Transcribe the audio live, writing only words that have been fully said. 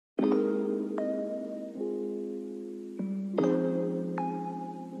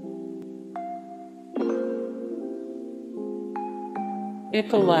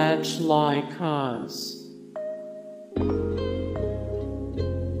Ikalaj Lycos,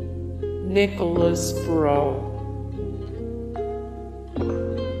 Nicholas Bro,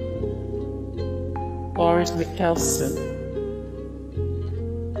 Lars Mikkelsen,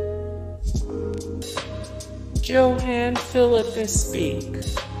 Johan Philip Speak,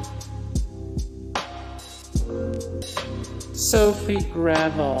 Sophie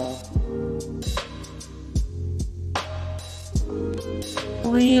Gravel,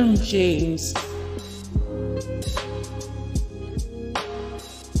 Liam James,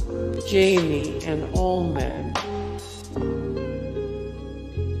 Jamie and Allman,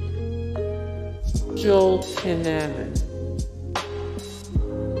 Joel Kinnaman,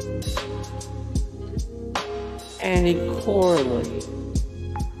 Annie Corley,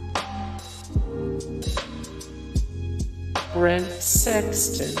 Brent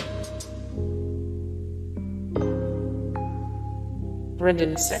Sexton,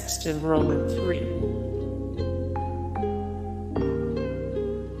 Brendan Sexton, Roman 3,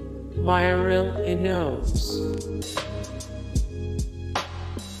 Myril Enos,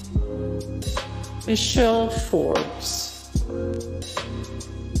 Michelle Forbes,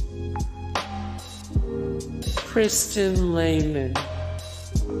 Kristen Lehman,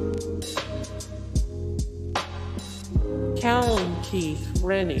 Callum Keith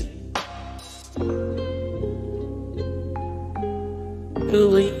Rennie,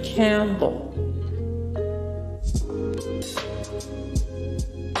 Julie Campbell,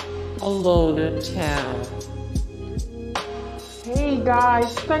 Alona Town. Hey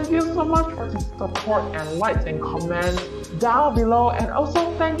guys, thank you so much for the support and likes and comments down below, and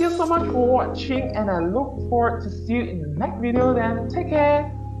also thank you so much for watching, and I look forward to see you in the next video. Then take care,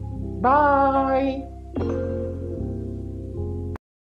 bye.